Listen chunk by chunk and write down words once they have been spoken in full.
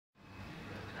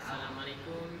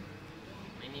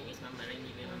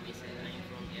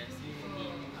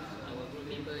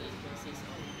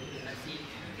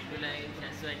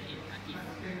This one in Akif.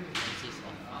 Consists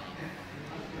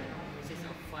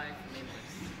of five members.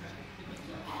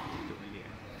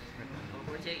 Our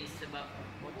project is about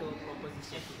motor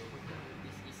composition.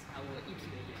 This is our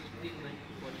equipment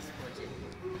for this project.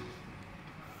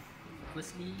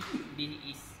 Firstly, this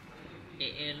is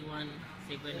AL1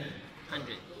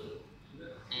 700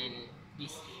 and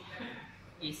this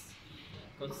is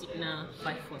Consigna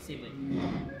 547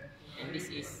 and this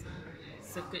is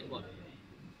circuit board.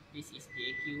 This is the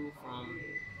EQ from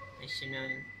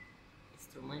National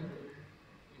Instrument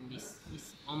and this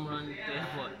is Omron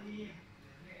 12 volt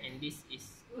and this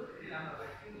is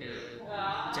the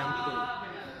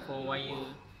jumper for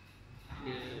wire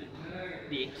the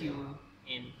EQ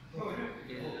and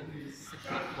the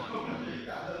circuit board,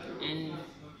 and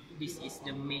this is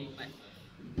the main part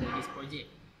of this project,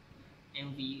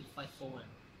 MV541.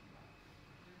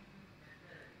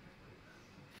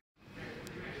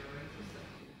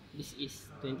 This is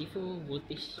 24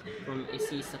 voltage from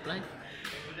AC supply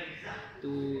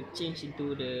to change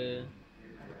into the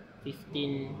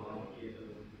 15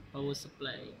 power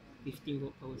supply, 15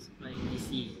 volt power supply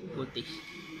DC voltage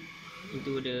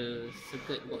into the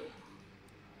circuit board.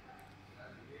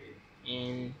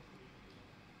 And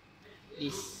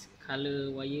this color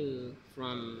wire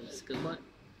from circuit board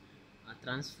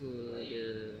transfer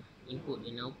the input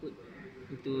and output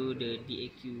into the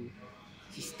DAQ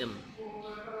system.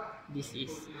 This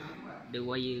is the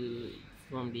wire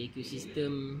from the DAQ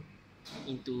system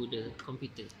into the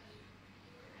computer,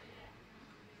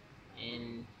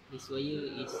 and this wire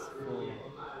is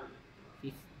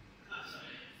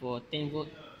for 10 volt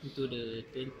into the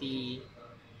 20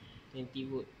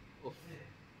 volt of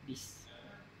this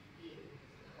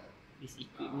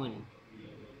equipment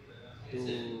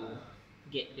to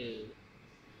get the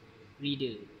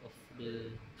reader of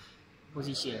the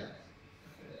position.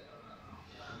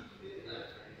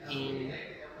 And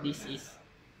this is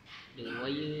the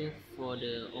wire for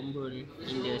the Omron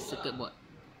in the circuit board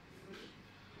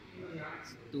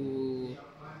to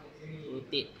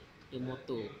rotate the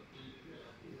motor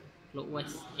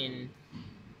clockwise and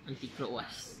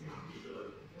anti-clockwise.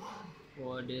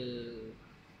 For the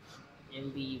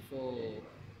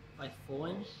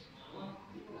MV541,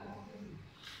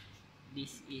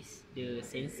 this is the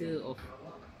sensor of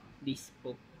this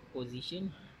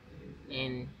position,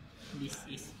 and this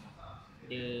is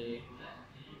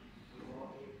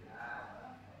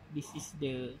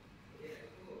the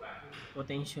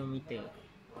potentiometer,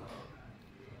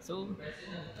 so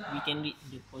we can read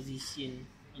the position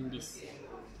in this.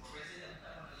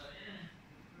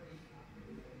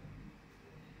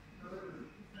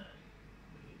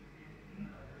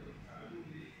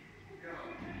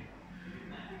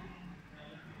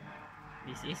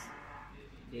 This is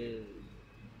the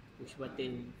push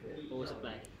button for power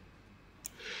supply.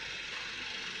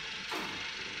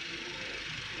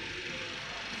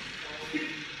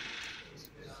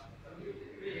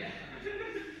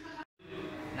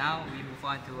 Now we move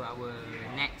on to our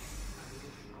next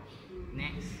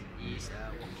is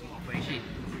working operation.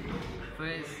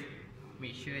 First,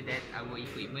 make sure that our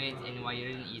equipment and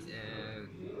wiring is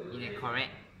in a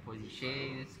correct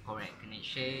positions, correct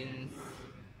connections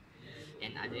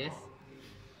and others.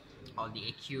 All the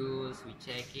EQs, we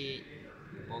check it,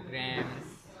 programs,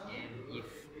 and if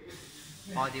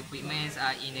all the equipments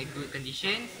are in a good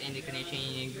conditions and the connection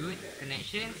in a good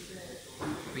connections,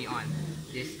 we on.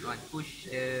 Just on push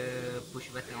the push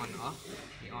button on off,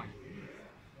 we on.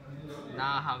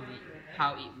 Now how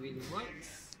it really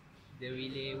works, the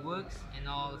relay works and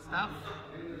all stuff.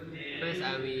 First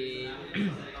I will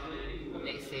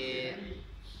let's say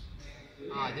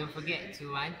don't forget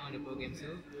to run on the program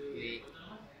too. Wait,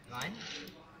 run.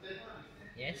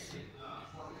 Yes.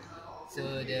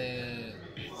 So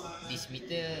this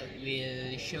meter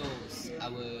will shows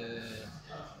our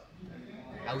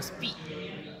speed,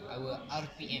 our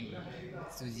RPM,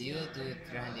 so 0 to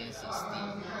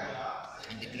 360,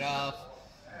 and the graph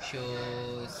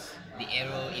shows the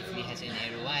arrow if it has an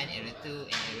arrow 1, arrow 2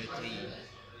 and arrow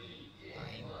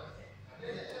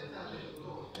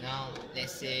 3. Now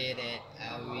let's say that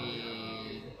I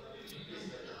will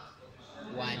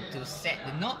want to set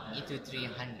the knob into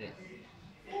 300.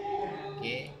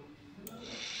 Okay,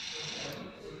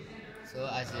 so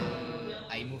as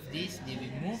I move this, they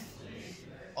will move.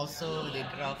 Also the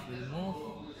graph will move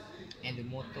and the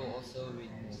motor also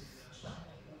will move.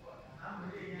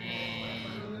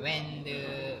 And when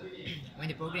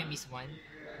the program is on,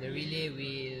 the relay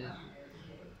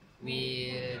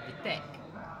will detect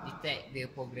the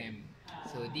program.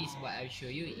 So this what I'll show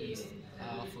you is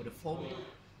for the forward.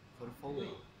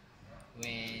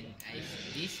 When I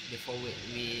see this, the forward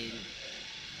will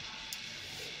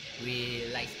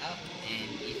will lights up,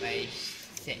 and if I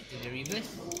set to the reverse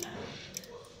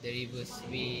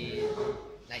will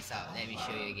lights up. Let me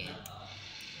show you again.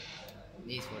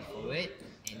 This for forward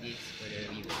and this for the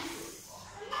reverse,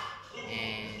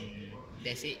 and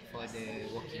that's it for the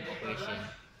working operation.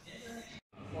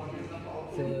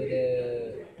 So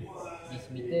this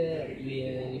meter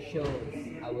will show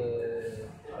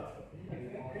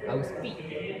our speed,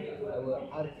 our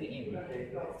RPM,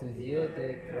 to 0 to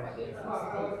 260,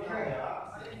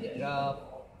 and the graph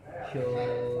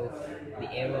shows the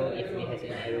arrow if it has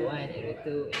an arrow 1, arrow 2,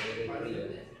 and arrow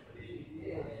 3.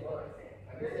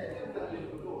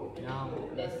 Now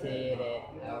let's say that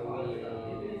I will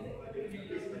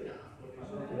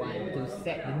want to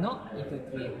set the knob into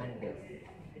 300.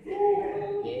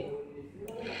 Okay,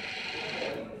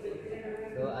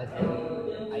 so as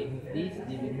I move this,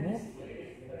 they will move.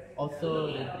 Also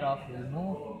the graph will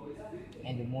move,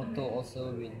 and the motor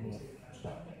also will move.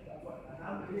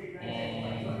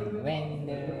 And when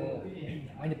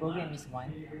the program is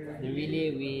on, the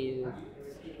relay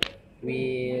will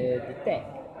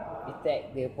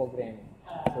detect the program.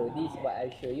 So this what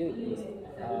I'll show you is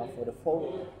for the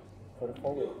forward.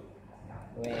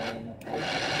 When I hit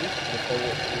this, the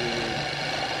forward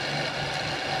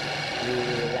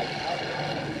will light up.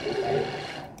 If I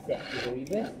set to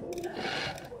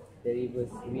the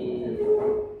reverse will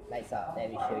lights up. Let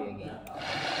me show you again.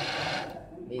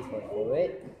 This for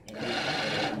forward and this for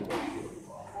the reverse.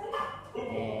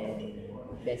 And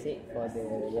that's it for the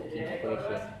working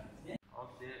operation. Of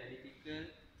the elliptical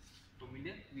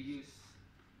formula, we use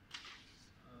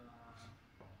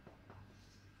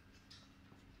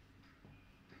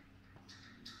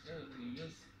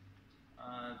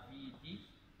VD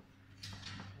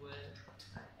equal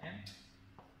M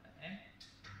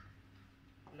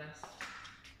plus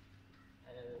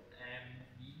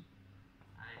LMB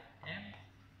IM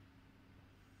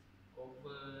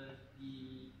over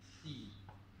DT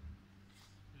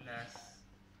plus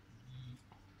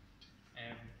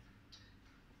DMF.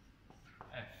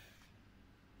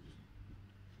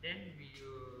 Then we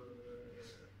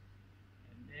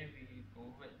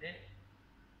convert that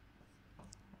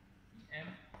EM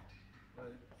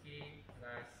equal K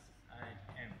plus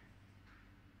IM.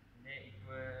 Then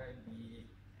equal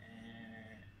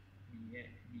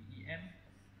DEM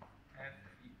F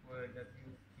equal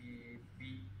WKB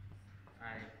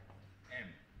IM.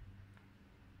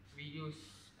 We use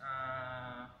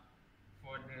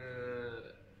for the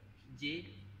J,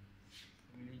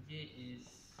 formula J is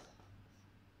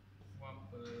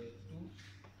 1/2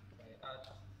 by R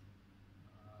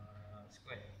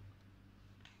square.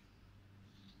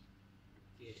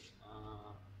 Okay,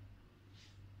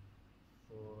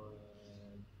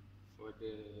 for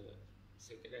the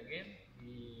circuit diagram,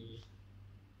 we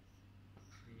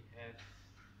have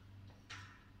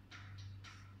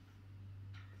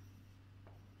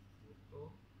motor,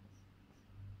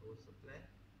 power supply,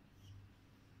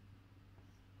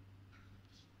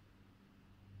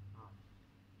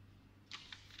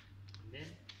 and then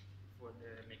for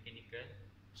the mechanical,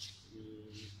 we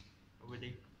over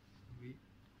there we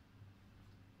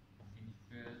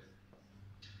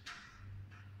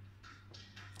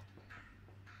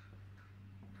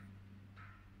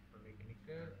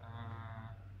mechanical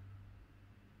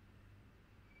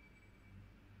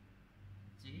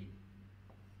J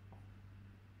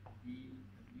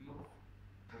dW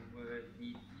over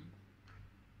dt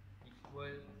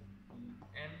equal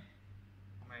M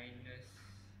minus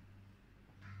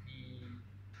dL,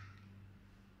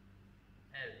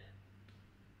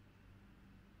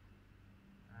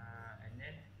 and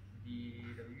then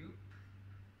dW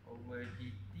over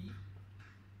dt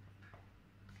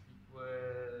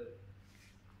equal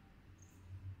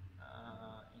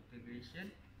integration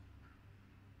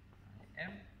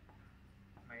M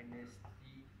minus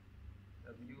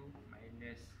dW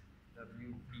minus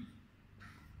WB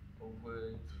over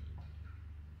G,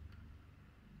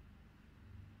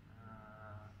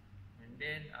 and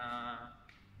then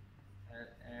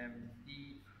LMD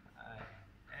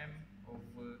M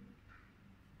over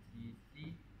dt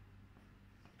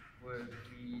equal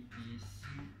VDC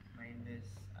minus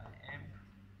IM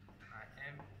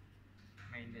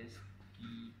minus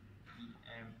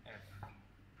DEMF.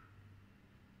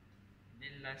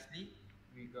 Then lastly,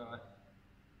 we got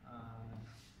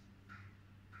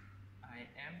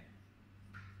IM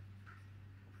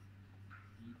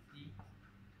dt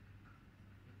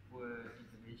equal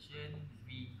integration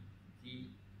VDC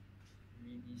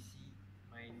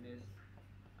minus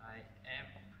IM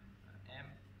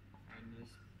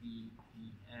minus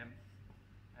BEMF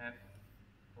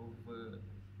over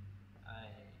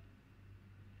IM.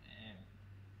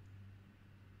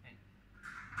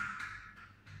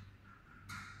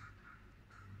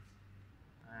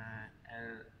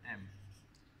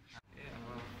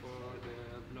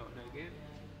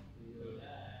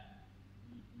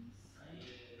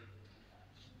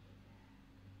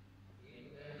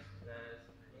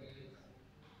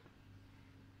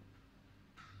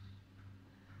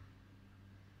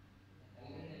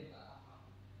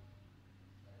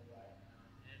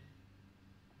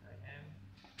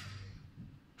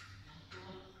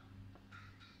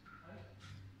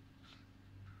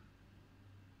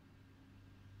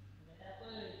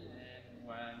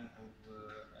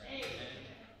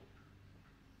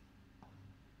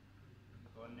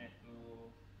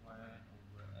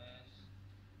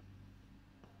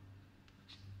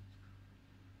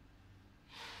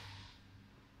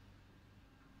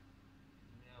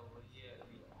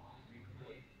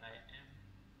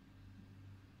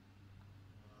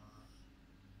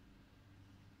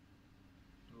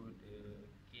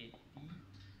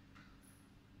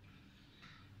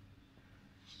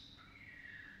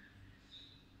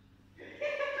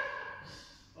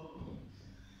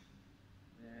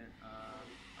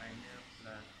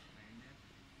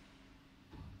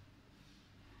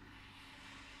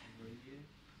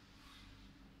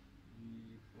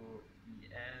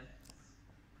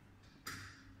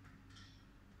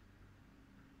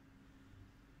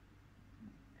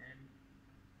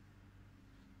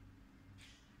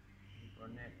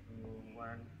 connect to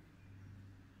 1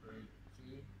 per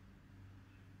K,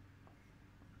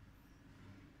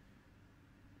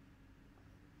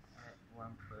 add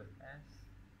 1 per S,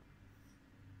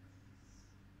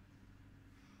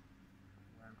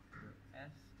 1 per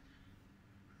S.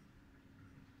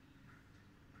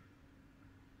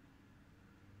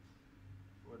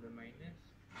 For the minus,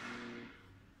 we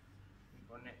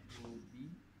connect to B,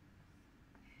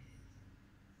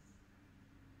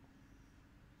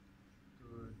 to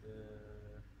the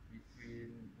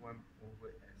between 1 over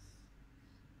S.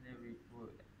 Then we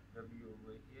put W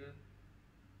over here.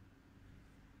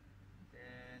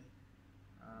 Then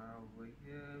over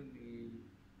here we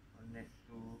connect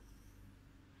to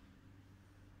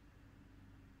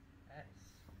X.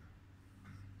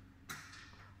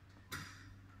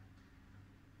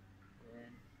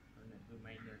 Then connect to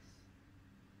minus.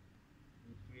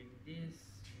 Between this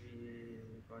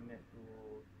we connect to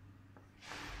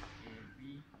AB.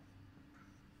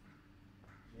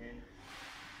 Then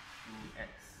to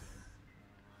X.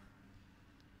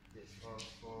 That's all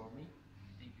for me.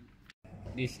 Thank you.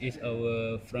 This is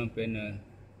our front panel.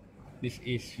 This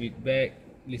is feedback.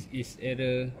 This is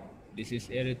error. This is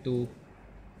error 2.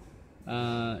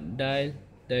 Dial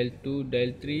 2,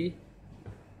 dial 3.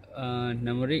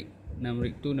 Numeric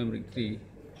 2, numeric 3.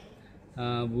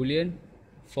 Boolean,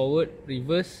 forward,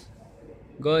 reverse,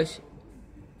 gauge,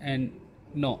 and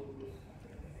knock.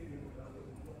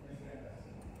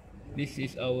 This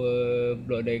is our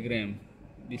block diagram.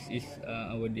 This is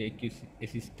our DIQ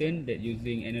assistant that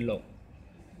using analog.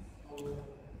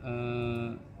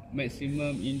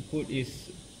 Maximum input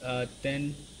is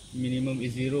 10, minimum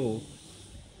is 0.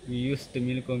 We use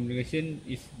terminal configuration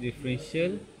is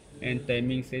differential and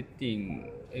timing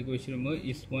setting. Execution mode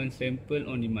is one sample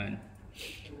on demand.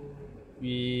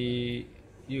 We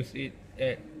use it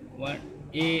at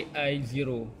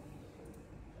AI0.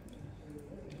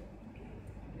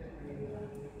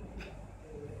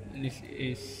 This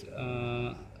is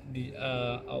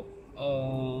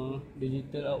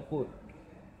digital output.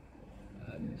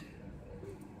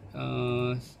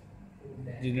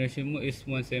 Generation mode is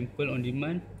one sample on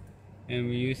demand, and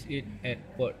we use it at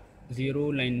port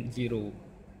 0, line 0.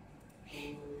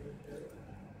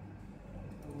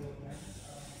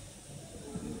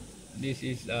 This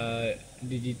is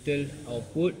digital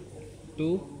output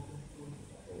to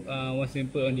one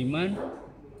sample on demand,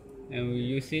 and we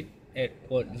use it at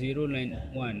port 0, line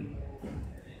 1.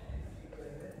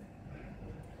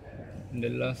 And the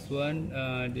last one,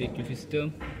 the EQ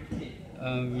system,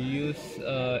 we use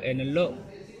analog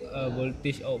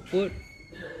voltage output.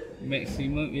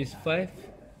 Maximum is 5,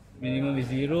 minimum is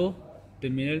 0.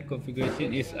 Terminal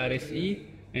configuration is RSE,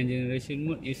 and generation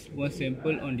mode is one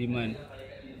sample on demand.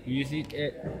 We use it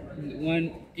at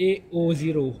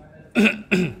 1A00.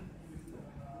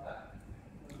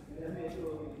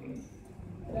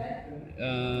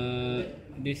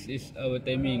 This is our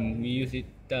timing. We use it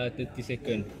 30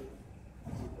 seconds.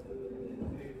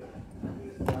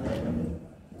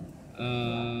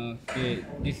 Okay,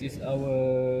 this is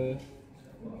our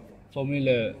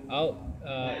formula. Out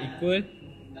equal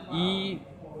E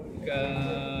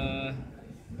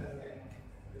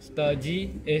star G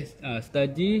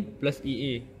plus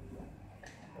EA.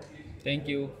 Thank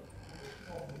you.